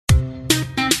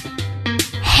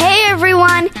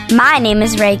everyone. My name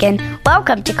is Reagan.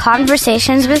 Welcome to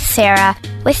Conversations with Sarah,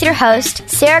 with your host,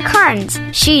 Sarah Carnes.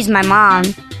 She's my mom.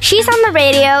 She's on the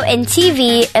radio and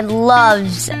TV and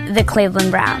loves the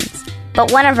Cleveland Browns.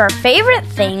 But one of her favorite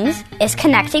things is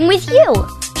connecting with you.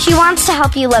 She wants to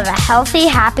help you live a healthy,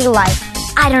 happy life.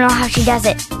 I don't know how she does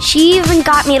it. She even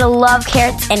got me to love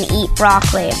carrots and eat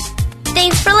broccoli.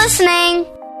 Thanks for listening.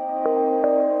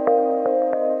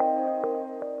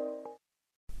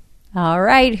 All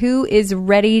right, who is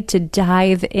ready to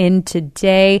dive in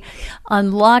today?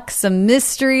 Unlock some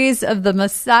mysteries of the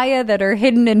Messiah that are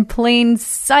hidden in plain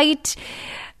sight.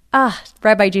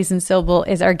 Rabbi Jason Sobel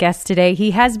is our guest today.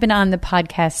 He has been on the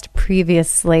podcast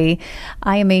previously.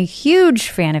 I am a huge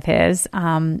fan of his.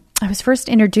 I was first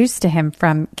introduced to him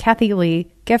from Kathie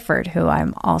Lee Gifford, who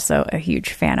I'm also a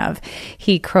huge fan of.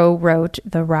 He co-wrote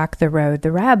the Rock the Road,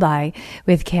 the Rabbi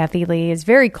with Kathie Lee, is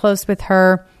very close with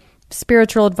her.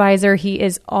 Spiritual advisor. He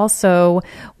is also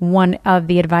one of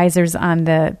the advisors on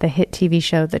the hit TV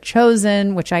show The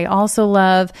Chosen, which I also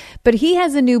love. But he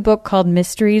has a new book called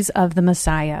Mysteries of the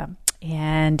Messiah,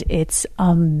 and it's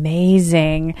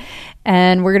amazing.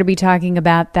 And we're going to be talking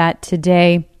about that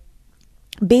today.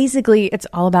 Basically, it's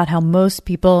all about how most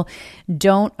people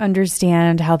don't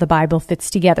understand how the Bible fits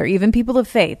together, even people of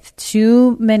faith.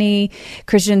 Too many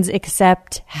Christians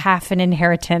accept half an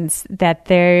inheritance, that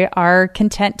they are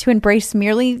content to embrace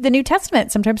merely the New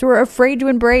Testament. Sometimes we're afraid to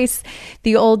embrace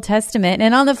the Old Testament.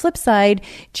 And on the flip side,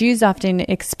 Jews often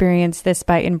experience this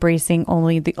by embracing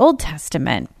only the Old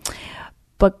Testament.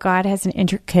 But God has an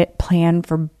intricate plan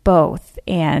for both,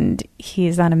 and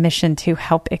He's on a mission to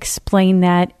help explain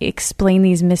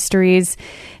these mysteries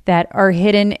that are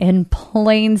hidden in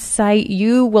plain sight.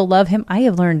 You will love Him. I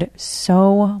have learned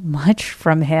so much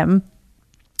from Him.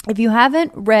 If you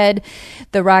haven't read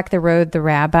The Rock the Road, the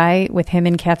Rabbi with him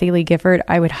and Kathie Lee Gifford,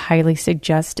 I would highly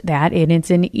suggest that. And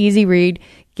it's an easy read.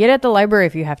 Get at the library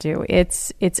if you have to.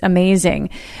 It's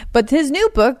amazing. But his new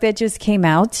book that just came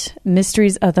out,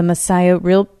 Mysteries of the Messiah,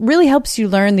 really helps you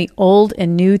learn the Old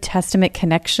and New Testament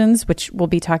connections, which we'll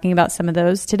be talking about some of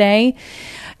those today,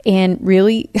 and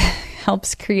really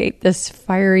helps create this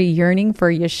fiery yearning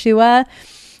for Yeshua,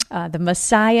 the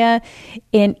Messiah,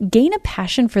 and gain a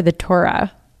passion for the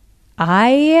Torah.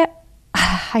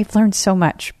 I've learned so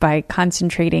much by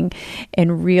concentrating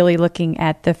and really looking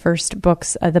at the first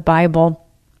books of the Bible,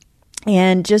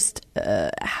 and just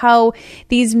how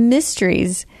these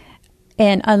mysteries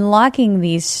and unlocking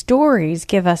these stories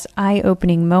give us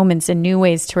eye-opening moments and new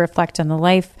ways to reflect on the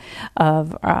life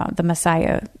of the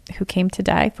Messiah who came to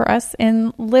die for us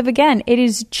and live again. It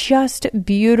is just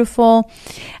beautiful.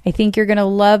 I think you're going to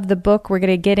love the book. We're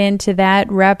going to get into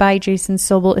that. Rabbi Jason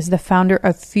Sobel is the founder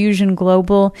of Fusion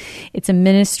Global. It's a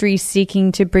ministry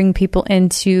seeking to bring people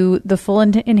into the full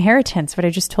inheritance, what I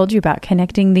just told you about,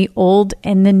 connecting the old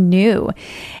and the new.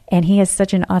 And he has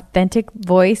such an authentic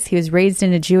voice. He was raised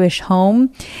in a Jewish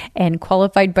home and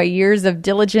qualified by years of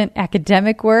diligent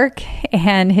academic work.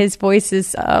 And his voice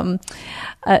is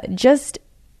just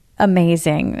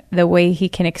amazing, the way he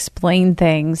can explain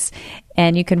things.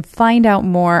 And you can find out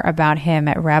more about him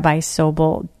at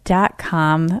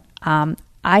rabbisobel.com.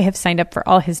 I have signed up for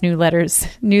all his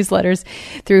newsletters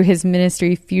through his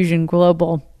ministry, Fusion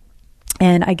Global.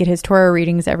 And I get his Torah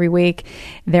readings every week.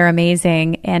 They're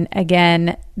amazing. And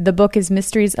again, the book is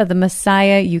Mysteries of the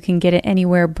Messiah. You can get it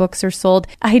anywhere books are sold.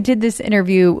 I did this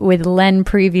interview with Len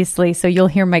previously, so you'll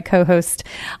hear my co-host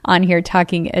on here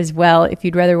talking as well. If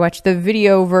you'd rather watch the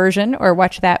video version or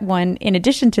watch that one in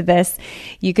addition to this,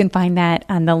 you can find that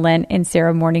on the Len and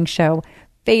Sarah Morning Show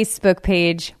Facebook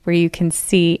page, where you can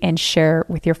see and share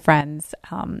with your friends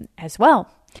as well.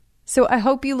 So I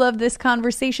hope you love this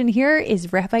conversation. Here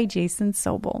is Rabbi Jason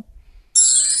Sobel.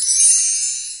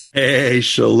 Hey,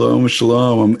 shalom,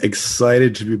 shalom. I'm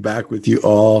excited to be back with you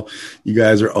all. You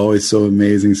guys are always so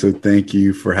amazing, so thank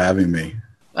you for having me.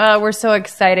 We're so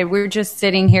excited. We're just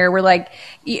sitting here. We're like,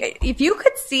 if you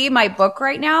could see my book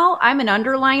right now, I'm an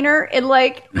underliner. And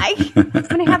I'm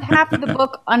going to have half of the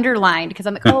book underlined because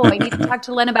I'm like, oh, I need to talk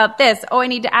to Len about this. Oh, I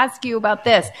need to ask you about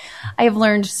this. I have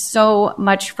learned so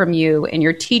much from you and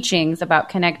your teachings about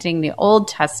connecting the Old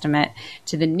Testament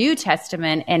to the New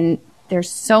Testament. And there's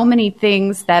so many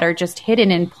things that are just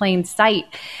hidden in plain sight,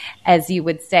 as you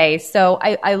would say. So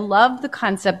I love the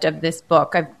concept of this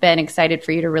book. I've been excited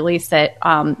for you to release it,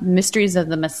 Mysteries of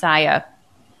the Messiah.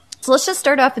 So let's just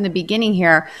start off in the beginning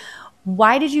here.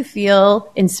 Why did you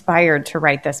feel inspired to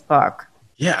write this book?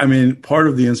 Yeah, I mean, part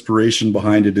of the inspiration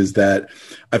behind it is that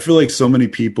I feel like so many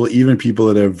people, even people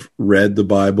that have read the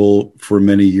Bible for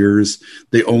many years,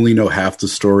 they only know half the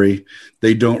story.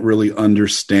 They don't really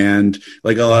understand.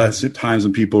 Like a lot of times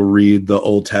when people read the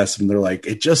Old Testament, they're like,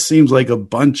 it just seems like a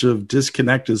bunch of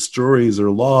disconnected stories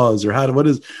or laws or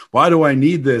why do I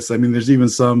need this? I mean, there's even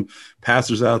some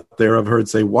pastors out there I've heard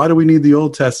say, why do we need the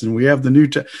Old Testament? We have the New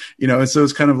Testament, and so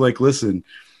it's kind of like, listen,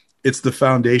 it's the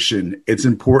foundation. It's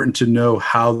important to know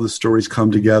how the stories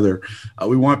come together.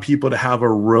 We want people to have a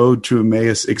road to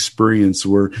Emmaus experience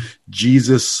where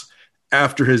Jesus,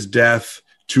 after his death,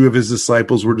 2 of his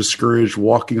disciples were discouraged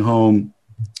walking home.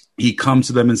 He comes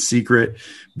to them in secret,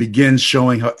 begins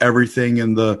showing how everything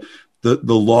in the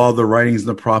law, the writings, and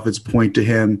the prophets point to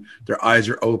him. Their eyes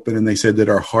are open, and they said that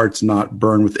our hearts not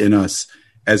burn within us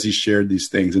as he shared these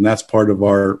things. And that's part of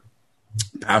our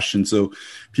passion. So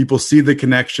people see the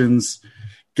connections,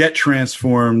 get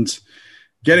transformed,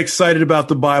 get excited about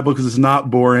the Bible because it's not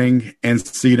boring, and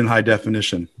see it in high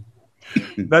definition.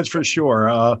 That's for sure.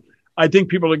 I think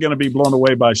people are going to be blown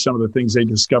away by some of the things they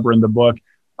discover in the book.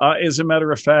 As a matter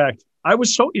of fact, I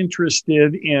was so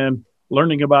interested in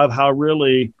learning about how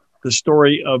really the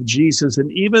story of Jesus and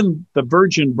even the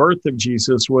virgin birth of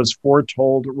Jesus was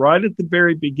foretold right at the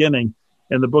very beginning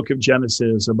in the book of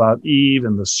Genesis about Eve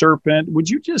and the serpent. Would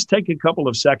you just take a couple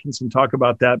of seconds and talk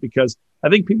about that? Because I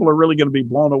think people are really going to be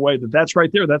blown away that's right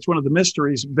there. That's one of the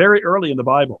mysteries very early in the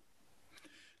Bible.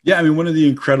 Yeah, I mean, one of the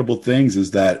incredible things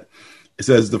is that it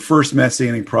says the first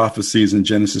messianic prophecies in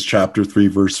Genesis chapter 3,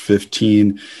 verse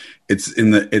 15. It's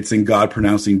in God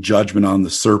pronouncing judgment on the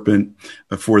serpent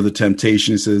before the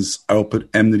temptation. It says, I will put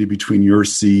enmity between your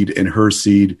seed and her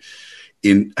seed.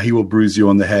 He will bruise you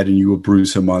on the head and you will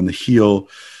bruise him on the heel.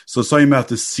 So it's talking about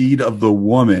the seed of the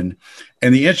woman.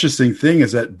 And the interesting thing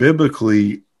is that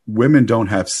biblically, women don't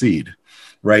have seed,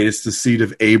 right? It's the seed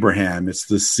of Abraham. It's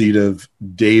the seed of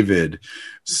David.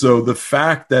 So the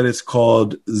fact that it's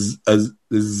called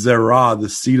Zerah, the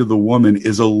seed of the woman,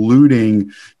 is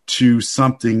alluding to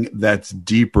something that's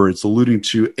deeper. It's alluding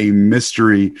to a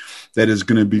mystery that is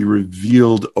going to be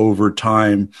revealed over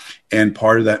time. And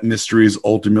part of that mystery is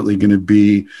ultimately going to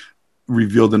be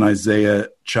revealed in Isaiah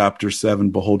chapter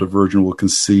 7. Behold, a virgin will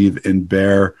conceive and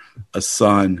bear a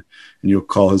son, and you'll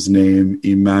call his name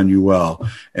Emmanuel.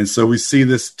 And so we see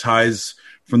this ties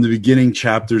from the beginning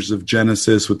chapters of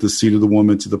Genesis with the seed of the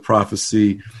woman to the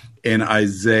prophecy in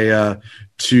Isaiah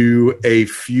to a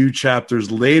few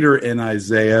chapters later in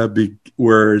Isaiah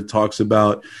where it talks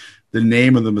about the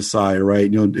name of the Messiah,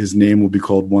 right? His name will be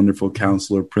called Wonderful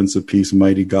Counselor, Prince of Peace,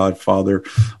 Mighty God, Father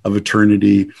of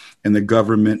Eternity, and the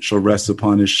government shall rest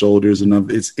upon his shoulders, and of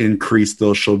its increase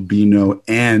there shall be no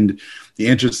end. The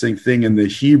interesting thing in the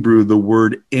Hebrew, the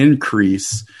word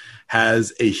increase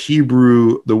has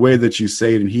the way that you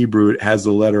say it in Hebrew, it has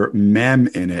the letter mem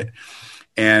in it.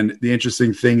 And the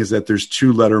interesting thing is that there's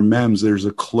 2 letter mems. There's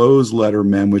a closed letter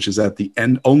mem, which is at the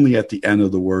end, only at the end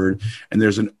of the word. And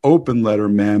there's an open letter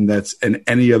mem that's in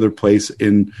any other place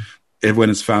when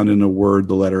it's found in a word,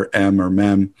 the letter M or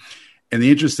mem. And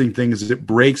the interesting thing is it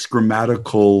breaks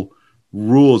grammatical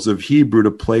rules of Hebrew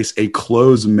to place a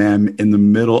closed mem in the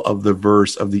middle of the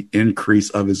verse of the increase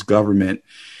of his government.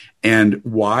 And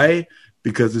why?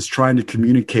 Because it's trying to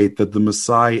communicate that the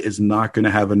Messiah is not going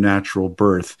to have a natural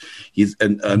birth. He's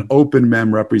an open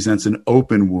mem represents an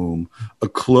open womb. A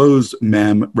closed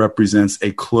mem represents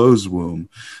a closed womb.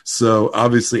 So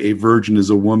obviously a virgin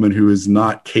is a woman who is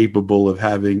not capable of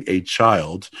having a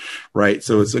child, right?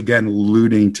 So it's again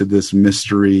alluding to this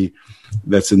mystery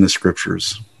that's in the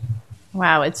scriptures.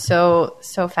 Wow, it's so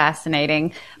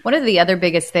fascinating. One of the other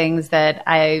biggest things that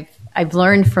I've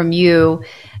learned from you,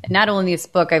 not only in this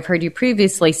book, I've heard you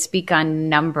previously speak on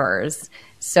numbers.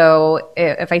 So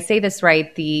if I say this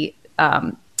right, the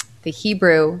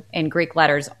Hebrew and Greek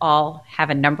letters all have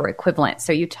a number equivalent.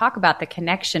 So you talk about the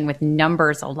connection with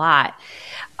numbers a lot.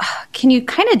 Can you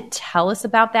kind of tell us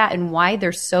about that and why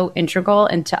they're so integral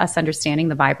into us understanding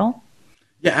the Bible?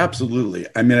 Yeah, absolutely.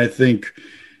 I mean, I think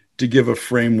to give a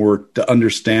framework to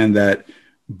understand that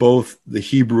both the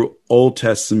Hebrew Old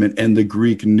Testament and the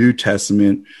Greek New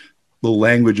Testament, the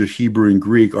language of Hebrew and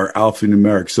Greek are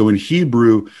alphanumeric. So in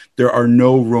Hebrew, there are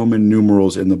no Roman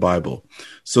numerals in the Bible.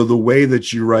 So the way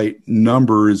that you write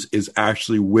numbers is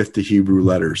actually with the Hebrew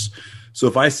letters. So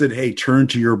if I said, hey, turn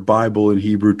to your Bible in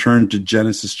Hebrew, turn to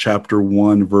Genesis chapter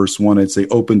 1, verse 1, I'd say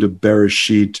open to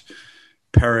Bereshit,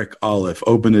 Perek Aleph,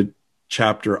 open to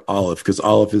chapter Aleph, because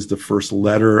Aleph is the first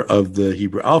letter of the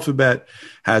Hebrew alphabet,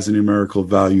 has a numerical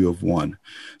value of 1.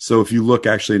 So if you look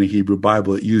actually in a Hebrew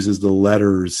Bible, it uses the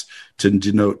letters to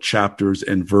denote chapters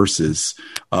and verses.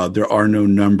 There are no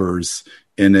numbers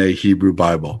in a Hebrew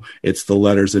Bible. It's the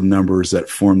letters and numbers that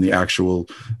form the actual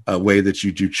way that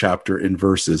you do chapter and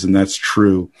verses. And that's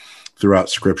true throughout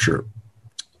Scripture.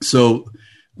 So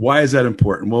why is that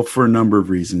important? Well, for a number of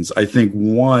reasons. I think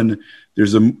one,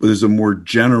 there's a more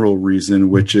general reason,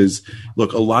 which is,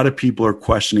 look, a lot of people are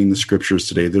questioning the Scriptures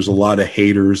today. There's a lot of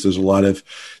haters. There's a lot of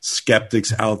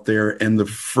skeptics out there. And the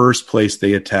first place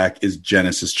they attack is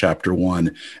Genesis chapter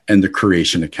 1 and the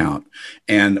creation account.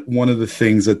 And one of the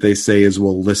things that they say is,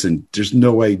 well, listen, there's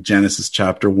no way Genesis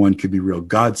chapter 1 could be real.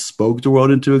 God spoke the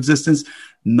world into existence.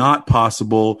 Not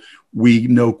possible. We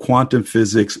know quantum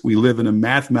physics. We live in a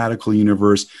mathematical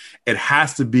universe. It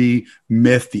has to be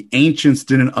myth. The ancients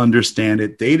didn't understand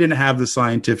it. They didn't have the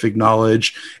scientific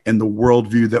knowledge and the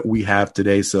worldview that we have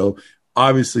today. So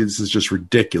obviously this is just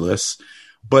ridiculous,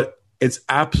 but it's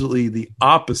absolutely the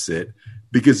opposite,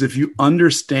 because if you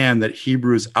understand that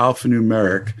Hebrew is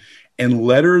alphanumeric and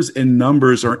letters and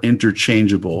numbers are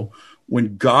interchangeable,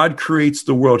 when God creates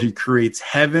the world, he creates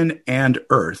heaven and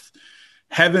earth.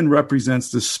 Heaven represents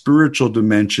the spiritual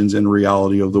dimensions and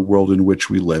reality of the world in which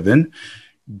we live in.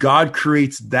 God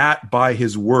creates that by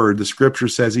his word. The scripture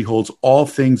says he holds all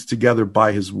things together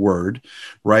by his word,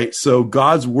 right? So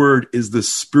God's word is the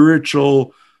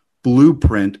spiritual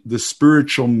blueprint, the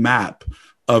spiritual map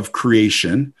of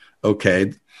creation,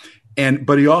 okay?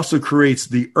 But he also creates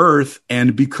the earth,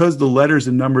 and because the letters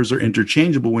and numbers are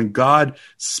interchangeable, when God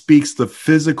speaks the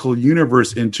physical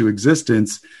universe into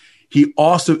existence, he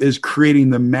also is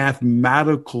creating the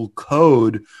mathematical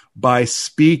code by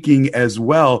speaking as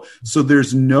well. So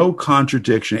there's no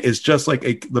contradiction. It's just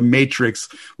like the Matrix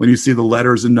when you see the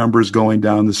letters and numbers going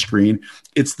down the screen.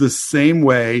 It's the same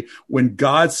way when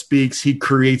God speaks, he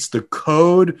creates the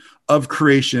code of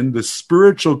creation, the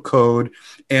spiritual code,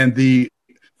 and the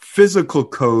physical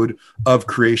code of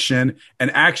creation. And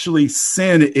actually,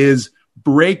 sin is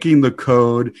breaking the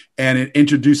code, and it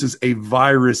introduces a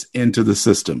virus into the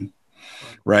system.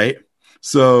 Right.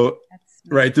 So,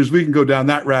 right. We can go down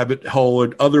that rabbit hole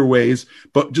in other ways,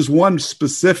 but just one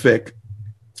specific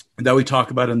that we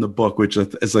talk about in the book, which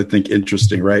is, I think,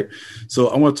 interesting. Right. So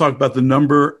I want to talk about the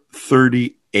number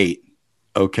 38.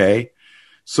 Okay.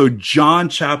 So John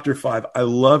chapter 5, I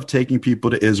love taking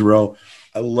people to Israel.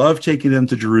 I love taking them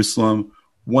to Jerusalem.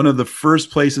 One of the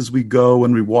first places we go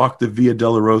when we walk the Via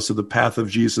Dolorosa, the path of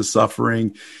Jesus'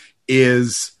 suffering,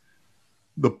 is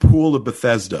the pool of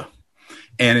Bethesda.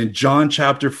 And in John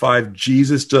chapter 5,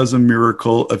 Jesus does a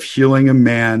miracle of healing a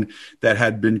man that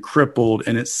had been crippled.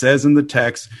 And it says in the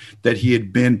text that he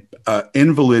had been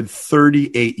invalid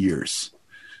 38 years.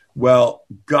 Well,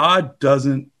 God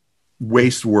doesn't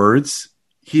waste words.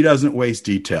 He doesn't waste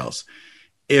details.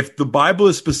 If the Bible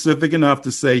is specific enough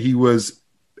to say he was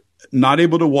not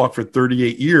able to walk for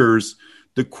 38 years,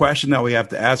 the question that we have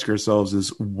to ask ourselves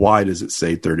is, why does it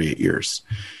say 38 years?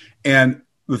 And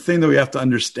the thing that we have to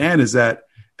understand is that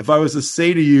if I was to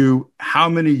say to you, how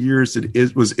many years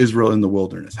was Israel in the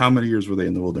wilderness? How many years were they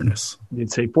in the wilderness?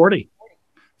 You'd say 40.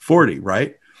 40,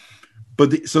 right?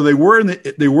 But so they were in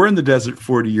the desert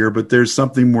 40 years, but there's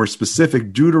something more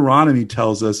specific. Deuteronomy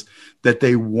tells us that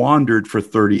they wandered for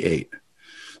 38.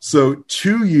 So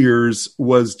 2 years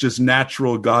was just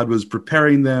natural. God was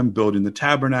preparing them, building the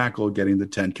tabernacle, getting the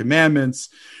 10 commandments.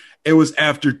 It was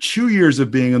after 2 years of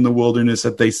being in the wilderness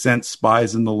that they sent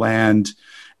spies in the land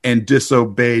and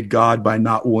disobeyed God by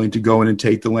not willing to go in and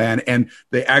take the land. And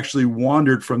they actually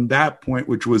wandered from that point,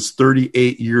 which was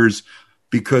 38 years,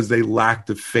 because they lacked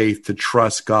the faith to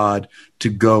trust God to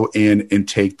go in and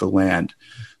take the land.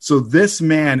 So this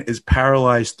man is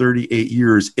paralyzed 38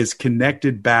 years. It's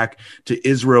connected back to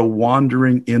Israel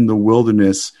wandering in the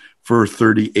wilderness for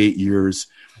 38 years.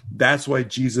 That's why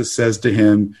Jesus says to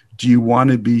him, do you want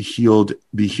to be healed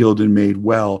and made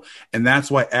well? And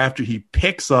that's why after he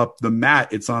picks up the mat,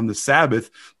 it's on the Sabbath,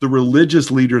 the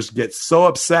religious leaders get so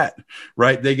upset,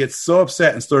 right? They get so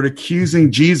upset and start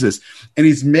accusing Jesus. And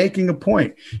he's making a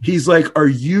point. He's like, are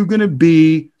you going to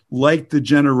be like the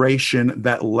generation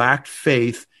that lacked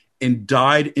faith and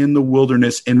died in the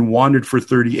wilderness and wandered for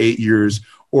 38 years?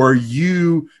 Or are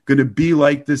you going to be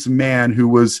like this man who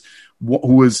was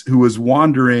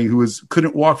wandering,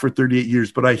 couldn't walk for 38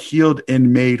 years, but I healed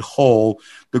and made whole?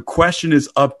 The question is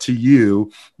up to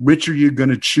you. Which are you going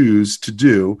to choose to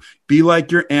do? Be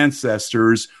like your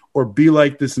ancestors, or be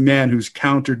like this man who's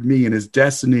countered me and his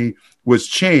destiny was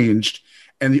changed?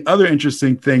 And the other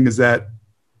interesting thing is that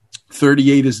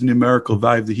 38 is the numerical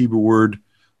value of the Hebrew word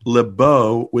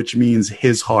lebo, which means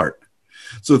his heart.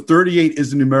 So 38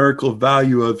 is the numerical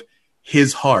value of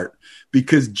his heart,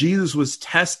 because Jesus was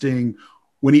testing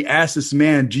when he asked this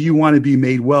man, do you want to be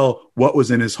made well? What was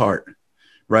in his heart,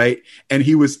 right? And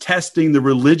he was testing the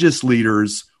religious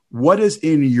leaders. What is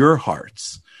in your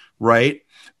hearts, right?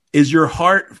 Is your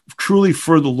heart truly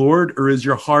for the Lord, or is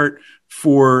your heart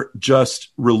for just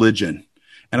religion?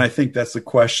 And I think that's the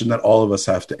question that all of us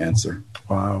have to answer.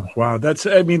 Wow.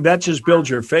 That just builds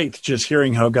your faith, just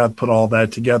hearing how God put all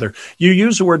that together. You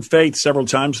use the word faith several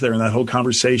times there in that whole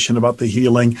conversation about the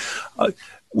healing.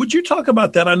 Would you talk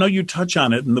about that? I know you touch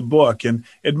on it in the book, and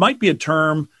it might be a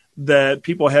term that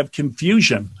people have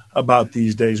confusion about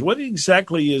these days. What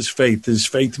exactly is faith? Does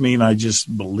faith mean I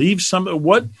just believe something?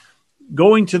 What,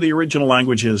 going to the original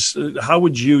languages, how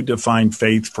would you define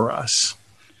faith for us?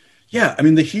 Yeah, I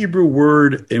mean, the Hebrew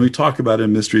word, and we talk about it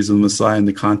in Mysteries of the Messiah in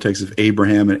the context of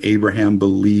Abraham, and Abraham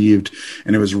believed,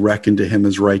 and it was reckoned to him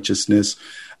as righteousness.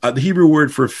 The Hebrew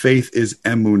word for faith is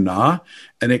emunah,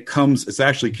 and it's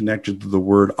actually connected to the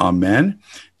word amen,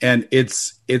 and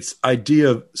it's idea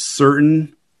of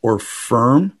certain or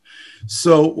firm.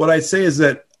 So what I say is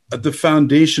that the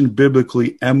foundation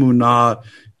biblically, emunah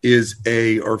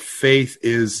faith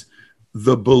is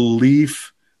the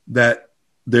belief that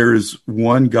there is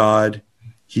one God.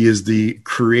 He is the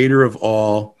creator of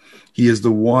all. He is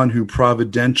the one who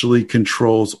providentially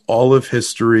controls all of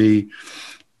history.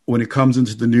 When it comes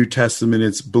into the New Testament,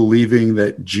 it's believing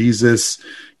that Jesus,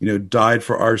 died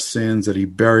for our sins, that he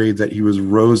buried, that he was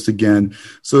rose again.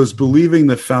 So it's believing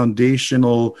the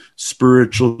foundational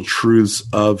spiritual truths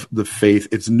of the faith.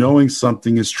 It's knowing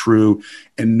something is true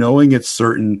and knowing it's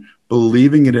certain,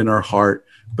 believing it in our heart.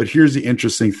 But here's the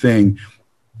interesting thing.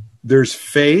 There's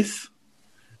faith,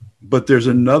 but there's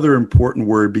another important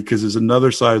word, because there's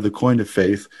another side of the coin of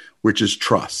faith, which is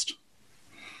trust.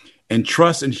 And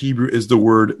trust in Hebrew is the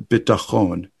word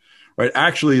bitachon, right?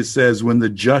 Actually, it says when the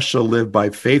just shall live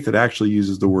by faith, it actually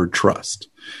uses the word trust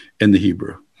in the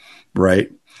Hebrew,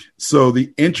 right? So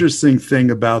the interesting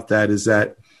thing about that is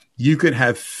that you can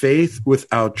have faith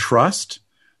without trust,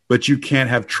 but you can't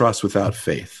have trust without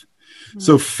faith.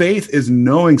 So faith is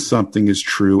knowing something is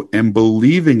true and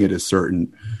believing it is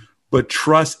certain, but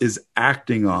trust is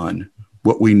acting on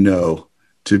what we know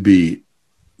to be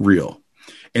real.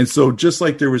 And so just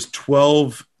like there was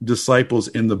 12 disciples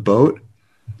in the boat,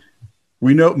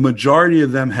 we know majority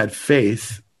of them had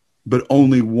faith, but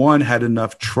only one had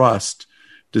enough trust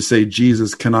to say,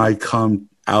 Jesus, can I come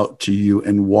out to you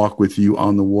and walk with you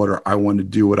on the water? I want to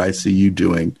do what I see you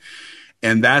doing.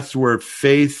 And that's where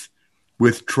faith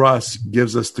with trust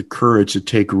gives us the courage to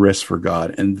take risks for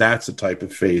God. And that's the type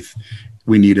of faith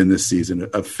we need in this season,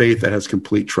 a faith that has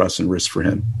complete trust and risk for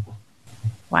him.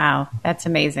 Wow, that's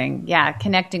amazing. Yeah,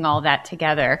 connecting all that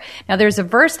together. Now, there's a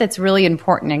verse that's really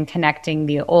important in connecting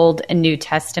the Old and New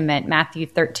Testament, Matthew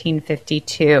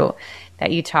 13:52,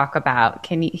 that you talk about.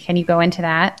 Can you go into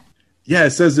that? Yeah,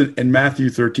 it says in Matthew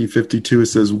 13:52, it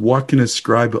says, what can a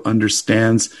scribe who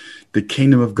understands the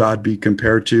kingdom of God be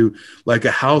compared to? Like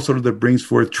a householder that brings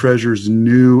forth treasures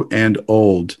new and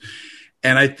old.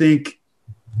 And I think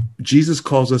Jesus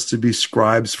calls us to be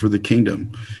scribes for the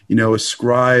kingdom. A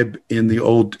scribe in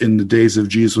the days of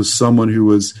Jesus was someone who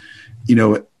was,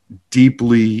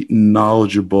 deeply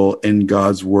knowledgeable in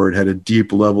God's word, had a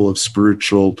deep level of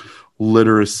spiritual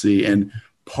literacy. And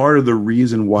part of the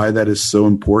reason why that is so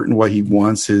important, why he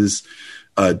wants his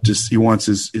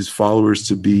followers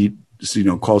to be,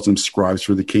 calls them scribes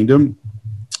for the kingdom,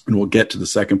 and we'll get to the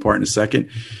second part in a second,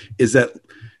 is that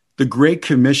the Great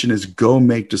Commission is go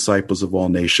make disciples of all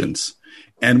nations.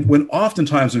 And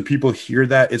oftentimes when people hear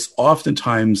that, it's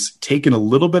oftentimes taken a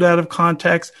little bit out of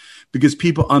context, because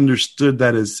people understand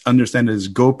it as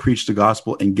go preach the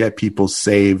gospel and get people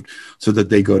saved so that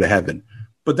they go to heaven.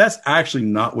 But that's actually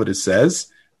not what it says.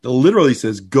 It literally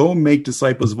says, go make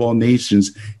disciples of all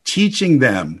nations, teaching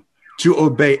them to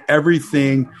obey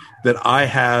everything that I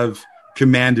have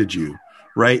commanded you,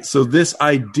 right? So this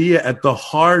idea at the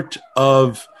heart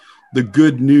of the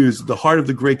good news, the heart of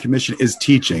the Great Commission is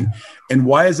teaching. And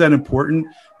why is that important?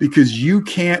 Because you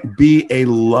can't be a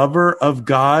lover of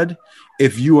God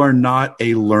if you are not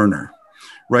a learner,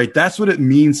 right? That's what it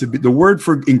means to be. The word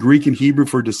in Greek and Hebrew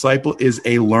for disciple is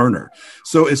a learner.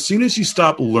 So as soon as you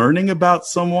stop learning about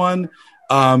someone,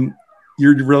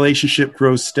 your relationship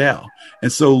grows stale.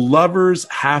 And so lovers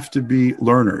have to be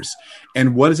learners.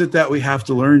 And what is it that we have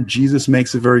to learn? Jesus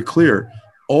makes it very clear,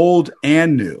 old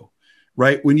and new.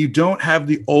 Right? When you don't have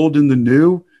the old and the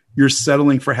new, you're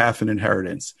settling for half an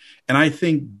inheritance. And I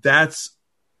think that's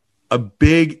a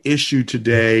big issue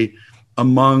today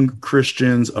among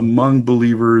Christians, among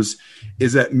believers,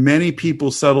 is that many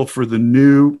people settle for the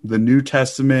New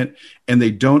Testament, and they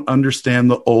don't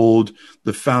understand the old,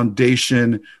 the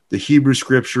foundation, the Hebrew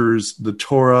scriptures, the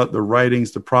Torah, the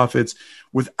writings, the prophets.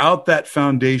 Without that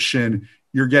foundation,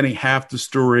 you're getting half the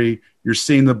story. You're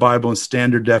seeing the Bible in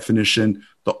standard definition.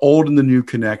 The old and the new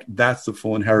connect. That's the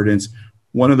full inheritance.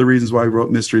 One of the reasons why we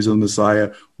wrote Mysteries of the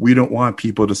Messiah, we don't want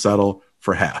people to settle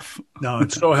for half. No,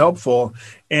 it's so helpful.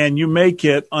 And you make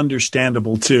it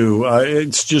understandable, too.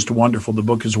 It's just wonderful. The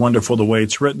book is wonderful the way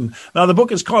it's written. Now, the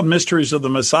book is called Mysteries of the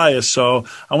Messiah. So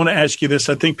I want to ask you this.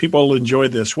 I think people will enjoy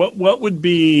this. What would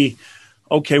be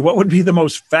the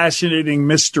most fascinating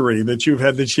mystery that you've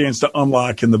had the chance to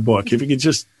unlock in the book? If you could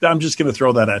I'm just going to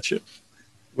throw that at you.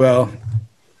 Well,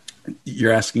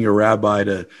 you're asking a rabbi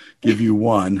to give you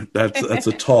one. That's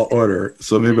a tall order.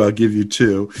 So maybe I'll give you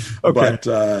two. Okay. But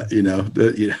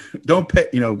don't pay.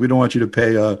 We don't want you to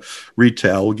pay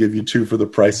retail. We'll give you two for the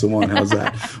price of one. How's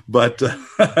that? But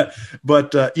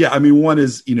yeah. I mean, one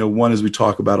is we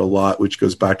talk about a lot, which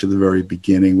goes back to the very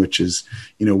beginning, which is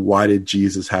why did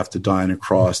Jesus have to die on a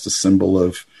cross? The symbol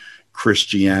of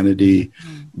Christianity.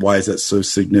 Why is that so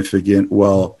significant?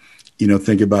 Well,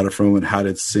 think about it for a moment. How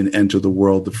did sin enter the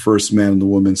world? The first man and the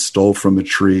woman stole from a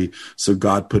tree. So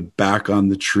God put back on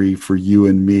the tree for you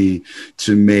and me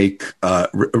to make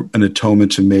an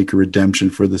atonement, to make a redemption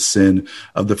for the sin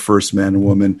of the first man and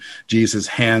woman. Jesus'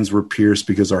 hands were pierced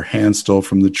because our hands stole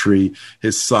from the tree.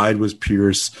 His side was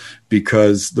pierced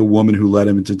because the woman who led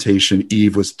him into temptation,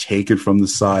 Eve, was taken from the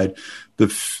side.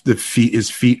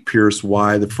 His feet pierced.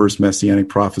 Why? The first messianic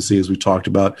prophecy, as we talked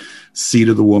about, seed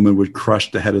of the woman would crush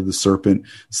the head of the serpent.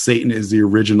 Satan is the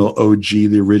original OG,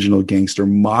 the original gangster,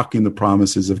 mocking the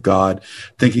promises of God,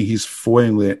 thinking he's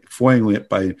foiling it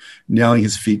by nailing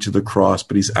his feet to the cross,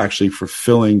 but he's actually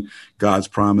fulfilling God's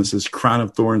promises. Crown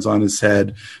of thorns on his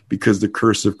head, because the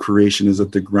curse of creation is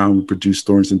that the ground would produce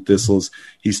thorns and thistles.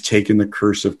 He's taken the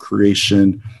curse of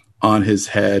creation on his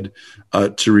head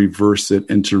to reverse it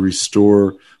and to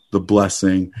restore the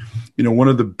blessing. One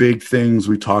of the big things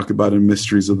we talk about in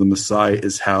Mysteries of the Messiah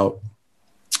is how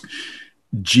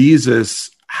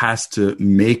Jesus has to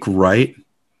make right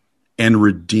and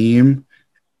redeem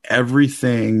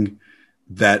everything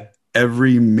that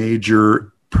every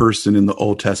major person in the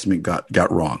Old Testament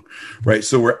got wrong, right?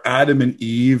 So where Adam and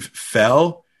Eve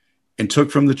fell and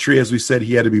took from the tree, as we said,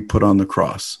 he had to be put on the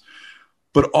cross.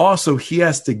 But also he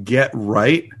has to get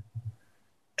right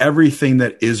everything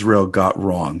that Israel got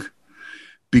wrong,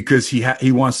 because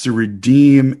he wants to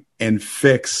redeem and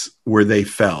fix where they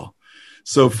fell.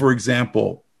 So, for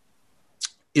example,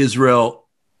 Israel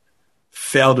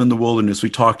failed in the wilderness. We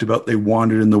talked about they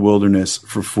wandered in the wilderness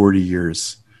for 40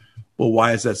 years. Well,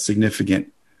 why is that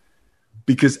significant?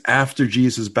 Because after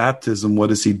Jesus' baptism, what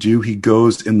does he do? He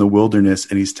goes in the wilderness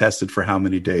and he's tested for how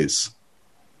many days?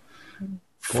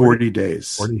 40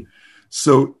 days. 40.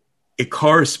 So it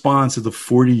corresponds to the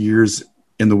 40 years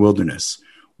in the wilderness.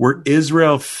 Where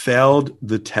Israel failed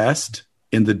the test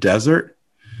in the desert,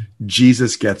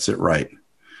 Jesus gets it right.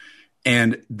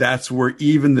 And that's where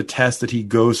even the tests that he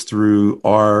goes through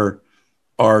are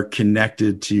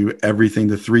connected to everything.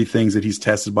 The three things that he's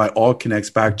tested by all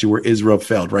connects back to where Israel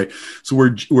failed, right? So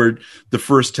where the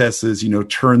first test is,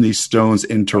 turn these stones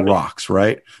into rocks,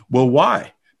 right? Well,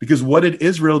 why? Because what did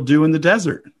Israel do in the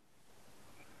desert?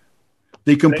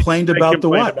 They complained about the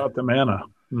what? About the manna.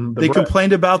 They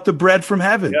complained about the bread from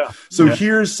heaven. Yeah.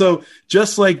 So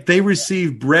just like they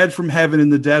received bread from heaven in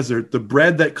the desert, the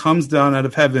bread that comes down out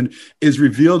of heaven is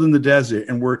revealed in the desert.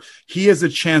 And where he has a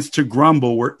chance to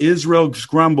grumble, where Israel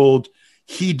grumbled,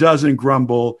 he doesn't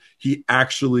grumble. He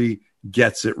actually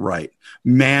gets it right.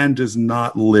 Man does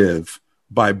not live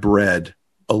by bread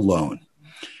alone.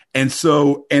 And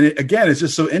so, again, it's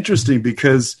just so interesting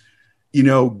because,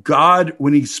 God,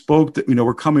 when he spoke that,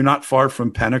 we're coming not far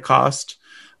from Pentecost.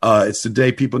 It's the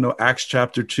day people know Acts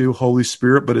chapter 2, Holy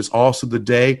Spirit, but it's also the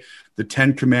day the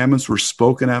 10 Commandments were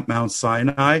spoken at Mount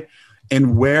Sinai.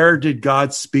 And where did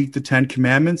God speak the 10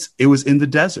 Commandments? It was in the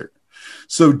desert.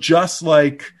 So just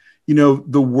like,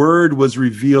 the word was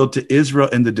revealed to Israel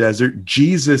in the desert,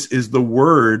 Jesus is the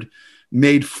word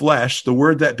made flesh, the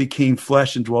word that became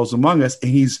flesh and dwells among us,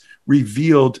 and he's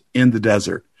revealed in the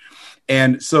desert.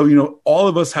 And so, all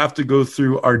of us have to go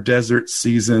through our desert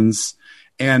seasons.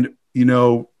 And,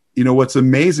 what's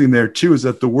amazing there too is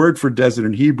that the word for desert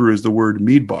in Hebrew is the word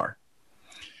midbar.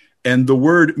 And the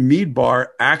word midbar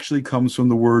actually comes from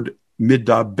the word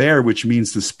midaber, which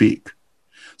means to speak.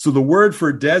 So the word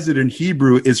for desert in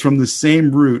Hebrew is from the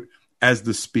same root as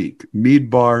the speak,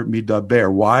 midbar,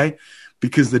 midaber. Why?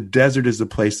 Because the desert is the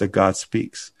place that God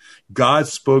speaks. God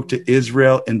spoke to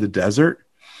Israel in the desert.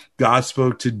 God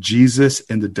spoke to Jesus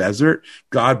in the desert.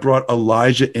 God brought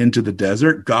Elijah into the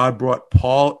desert. God brought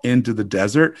Paul into the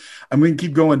desert. And we can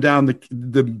keep going down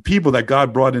the people that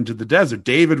God brought into the desert.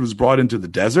 David was brought into the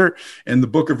desert. In the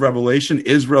book of Revelation,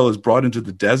 Israel is brought into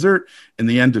the desert in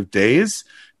the end of days,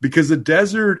 because the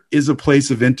desert is a place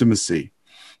of intimacy.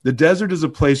 The desert is a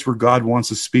place where God wants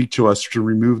to speak to us to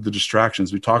remove the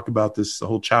distractions. We talk about this, the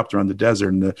whole chapter on the desert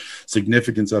and the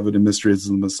significance of it in Mysteries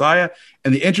of the Messiah.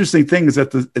 And the interesting thing is that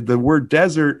the word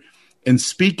desert and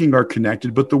speaking are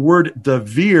connected, but the word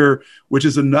Davir, which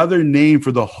is another name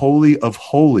for the Holy of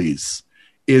Holies,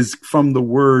 is from the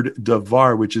word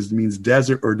Davar, which means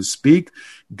desert or to speak.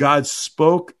 God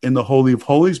spoke in the Holy of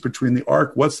Holies between the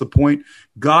ark. What's the point?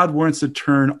 God wants to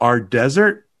turn our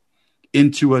desert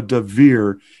into a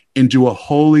Davir, into a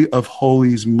Holy of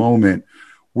Holies moment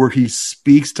where he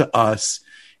speaks to us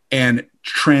and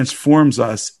transforms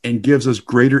us and gives us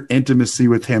greater intimacy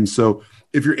with him. So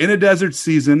if you're in a desert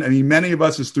season, I mean, many of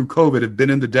us is through COVID have been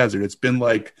in the desert. It's been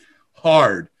like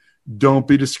hard. Don't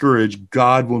be discouraged.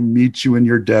 God will meet you in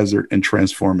your desert and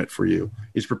transform it for you.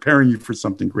 He's preparing you for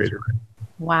something greater.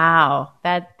 Wow.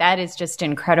 That is just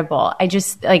incredible. I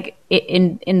just like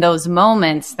in those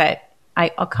moments that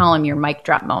I'll call them your mic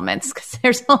drop moments, because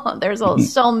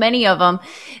there's so many of them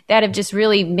that have just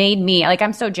really made me like,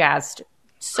 I'm so jazzed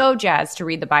to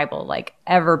read the Bible like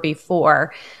ever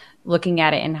before, looking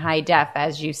at it in high def,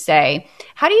 as you say.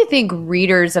 How do you think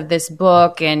readers of this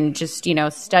book and just,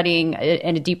 studying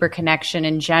in a deeper connection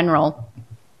in general,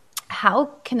 how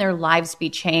can their lives be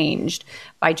changed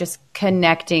by just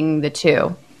connecting the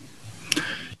two?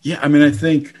 Yeah, I mean, I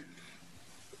think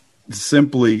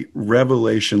simply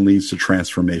revelation leads to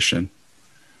transformation.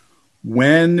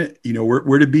 When,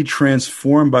 we're to be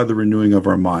transformed by the renewing of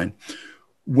our mind.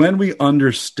 When we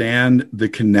understand the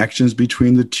connections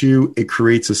between the two, it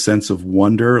creates a sense of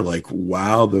wonder, like,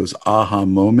 wow, those aha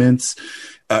moments.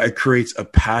 It creates a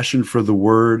passion for the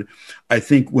word. I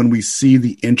think when we see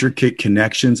the intricate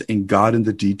connections in God in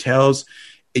the details,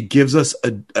 it gives us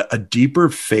a deeper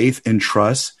faith and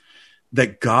trust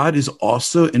that God is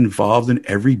also involved in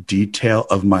every detail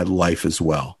of my life as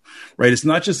well, right? It's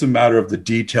not just a matter of the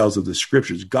details of the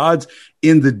scriptures. God's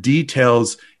in the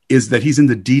details is that he's in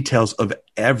the details of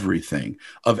everything,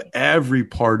 of every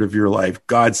part of your life.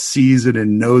 God sees it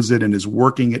and knows it and is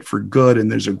working it for good.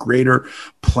 And there's a greater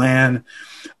plan,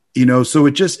 so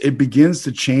it begins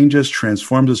to change us,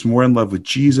 transforms us more in love with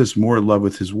Jesus, more in love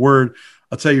with his word.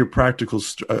 I'll tell you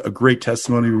a great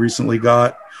testimony we recently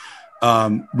got.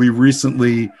 We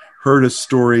recently heard a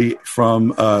story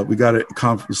from, we got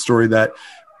a story that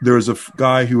there was a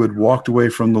guy who had walked away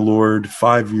from the Lord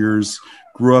 5 years,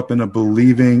 grew up in a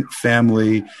believing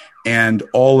family, and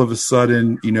all of a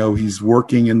sudden, he's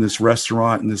working in this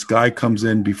restaurant and this guy comes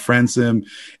in, befriends him,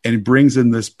 and he brings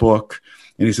in this book.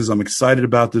 And he says, I'm excited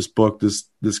about this book,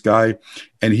 this guy.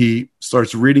 And he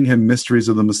starts reading him Mysteries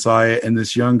of the Messiah. And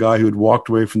this young guy who had walked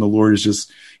away from the Lord he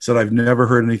said, I've never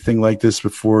heard anything like this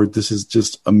before. This is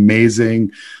just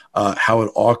amazing how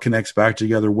it all connects back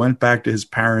together. Went back to his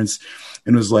parents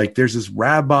and was like, there's this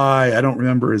rabbi, I don't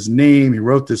remember his name. He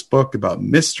wrote this book about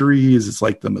mysteries. It's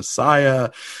like the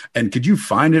Messiah. And could you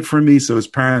find it for me? So his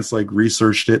parents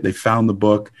researched it. They found the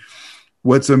book.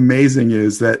 What's amazing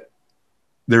is that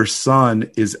their son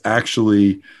is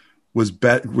actually was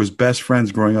best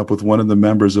friends growing up with one of the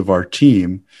members of our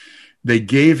team. They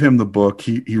gave him the book.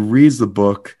 He reads the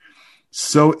book,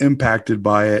 so impacted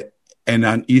by it. And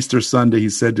on Easter Sunday, he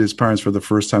said to his parents for the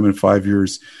first time in 5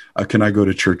 years, can I go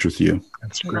to church with you?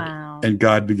 That's great. Wow. And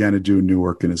God began to do a new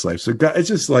work in his life. So God, it's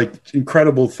just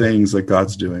incredible things that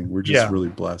God's doing. We're just really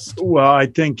blessed. Well, I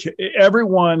think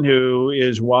everyone who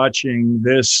is watching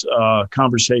this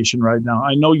conversation right now,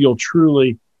 I know you'll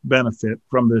truly benefit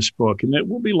from this book, and it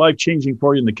will be life-changing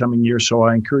for you in the coming year. So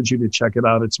I encourage you to check it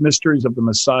out. It's Mysteries of the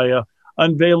Messiah,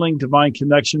 Unveiling Divine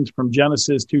Connections from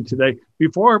Genesis to Today.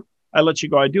 Before I let you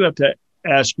go, I do have to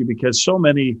ask you, because so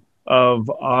many of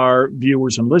our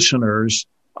viewers and listeners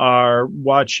are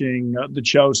watching The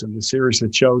Chosen, the series The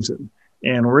Chosen.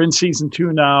 And we're in season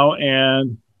 2 now.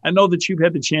 And I know that you've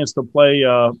had the chance to play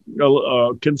a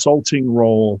consulting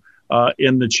role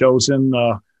in The Chosen.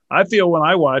 I feel when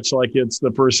I watch like it's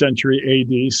the first century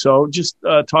AD. So just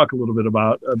talk a little bit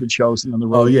about The Chosen and the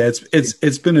role. Oh, yeah.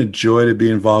 It's been a joy to be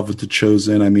involved with The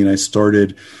Chosen. I mean, I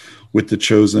started with The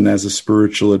Chosen as a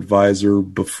spiritual advisor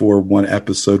before one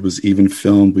episode was even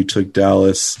filmed. We took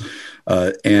Dallas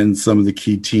and some of the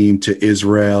key team to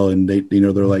Israel, and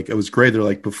they're like, it was great. They're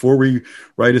like, before we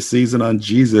write a season on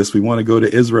Jesus, we want to go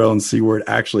to Israel and see where it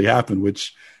actually happened,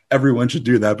 which everyone should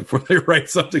do that before they write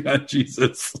something on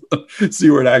Jesus, see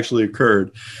where it actually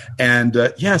occurred. And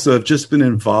so I've just been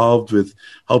involved with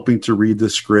helping to read the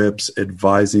scripts,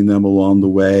 advising them along the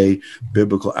way,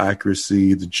 biblical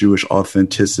accuracy, the Jewish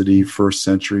authenticity, first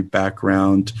century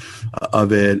background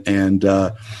of it. And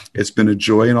it's been a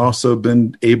joy, and also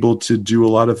been able to do a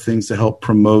lot of things to help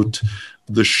promote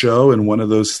the show. And one of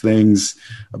those things,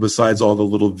 besides all the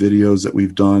little videos that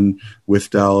we've done with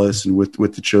Dallas and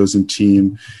with the Chosen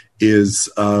team, is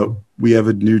we have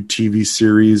a new TV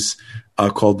series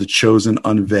called The Chosen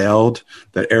Unveiled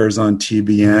that airs on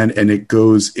TBN, and it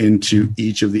goes into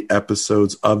each of the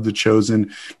episodes of The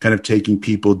Chosen, kind of taking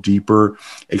people deeper,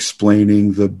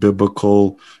 explaining the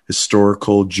biblical,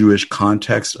 historical, Jewish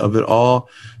context of it all.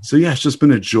 So yeah, it's just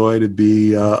been a joy to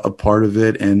be a part of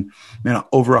it. And man,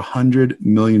 over 100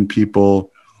 million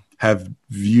people have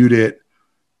viewed it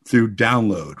through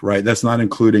download, right? That's not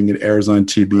including it airs on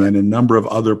TBN, a number of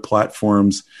other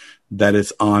platforms that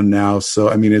it's on now. So,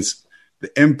 I mean, it's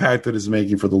the impact that it's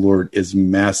making for the Lord is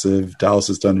massive. Dallas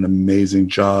has done an amazing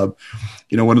job.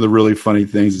 You know, one of the really funny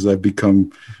things is I've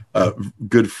become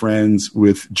good friends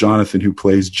with Jonathan, who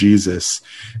plays Jesus.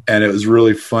 And it was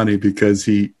really funny because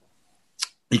he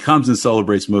comes and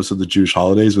celebrates most of the Jewish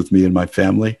holidays with me and my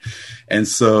family. And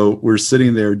so we're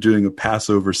sitting there doing a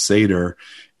Passover Seder,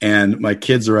 and my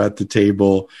kids are at the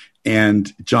table,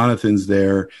 and Jonathan's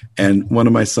there. And one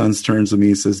of my sons turns to me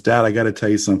and says, "Dad, I got to tell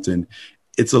you something.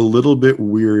 It's a little bit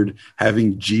weird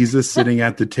having Jesus sitting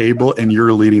at the table and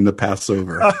you're leading the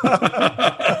Passover."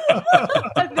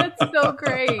 That's so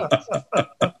great.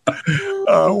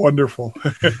 Oh, wonderful.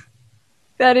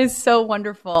 That is so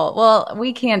wonderful. Well,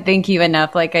 we can't thank you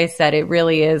enough. Like I said, it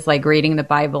really is like reading the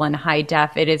Bible in high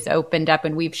def. It has opened up,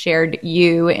 and we've shared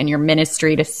you and your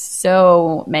ministry to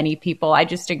so many people. I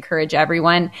just encourage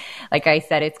everyone. Like I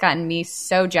said, it's gotten me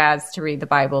so jazzed to read the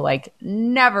Bible like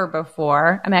never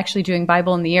before. I'm actually doing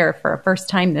Bible in the Year for a first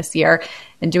time this year,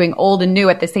 and doing old and new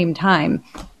at the same time.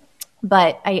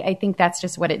 But I think that's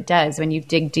just what it does. When you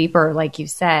dig deeper, like you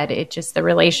said, the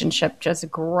relationship just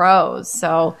grows.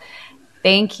 So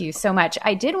thank you so much.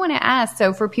 I did want to ask,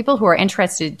 so for people who are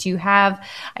interested, I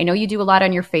know you do a lot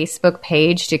on your Facebook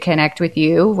page to connect with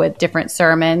you with different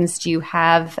sermons. Do you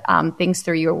have things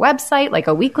through your website, like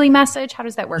a weekly message? How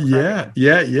does that work?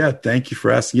 Yeah. Thank you for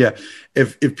asking. Yeah.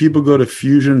 If people go to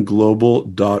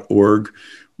fusionglobal.org,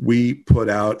 we put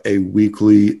out a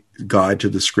weekly guide to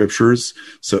the scriptures.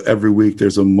 So every week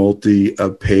there's a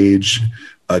multi-page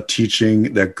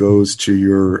teaching that goes to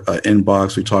your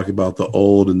inbox. We talk about the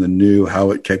old and the new,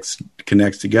 how it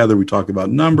connects together. We talk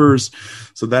about numbers.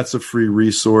 So that's a free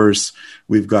resource.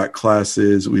 We've got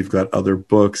classes. We've got other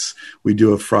books. We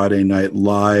do a Friday night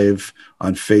live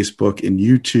on Facebook and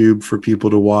YouTube for people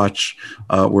to watch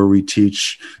where we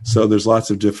teach. So there's lots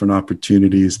of different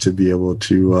opportunities to be able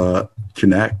to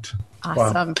connect.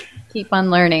 Awesome. Wow. Keep on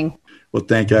learning. Well,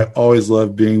 thank you. I always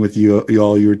love being with you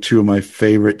all. You're two of my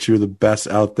favorite, two of the best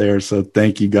out there. So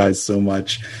thank you guys so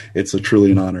much. It's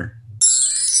truly an honor.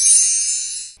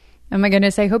 Oh my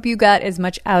goodness. I hope you got as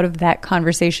much out of that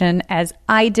conversation as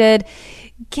I did.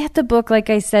 Get the book. Like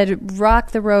I said,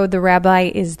 Rock the Road. The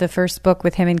Rabbi is the first book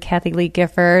with him and Kathy Lee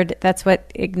Gifford. That's what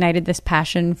ignited this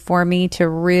passion for me to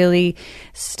really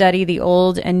study the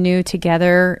old and new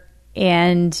together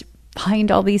and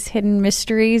find all these hidden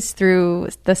mysteries through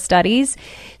the studies.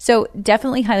 So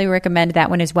definitely highly recommend that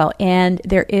one as well. And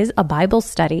there is a Bible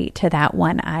study to that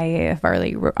one. I have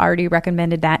already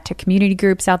recommended that to community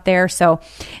groups out there. So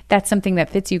that's something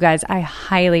that fits you guys. I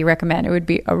highly recommend. It would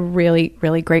be a really,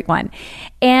 really great one.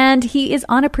 And he is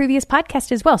on a previous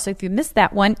podcast as well. So if you missed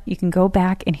that one, you can go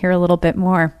back and hear a little bit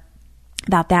more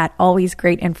about that. Always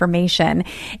great information.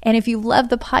 And if you love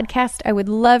the podcast, I would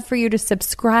love for you to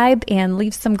subscribe and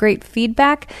leave some great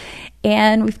feedback.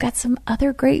 And we've got some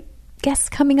other great guests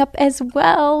coming up as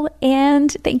well.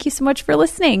 And thank you so much for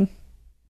listening.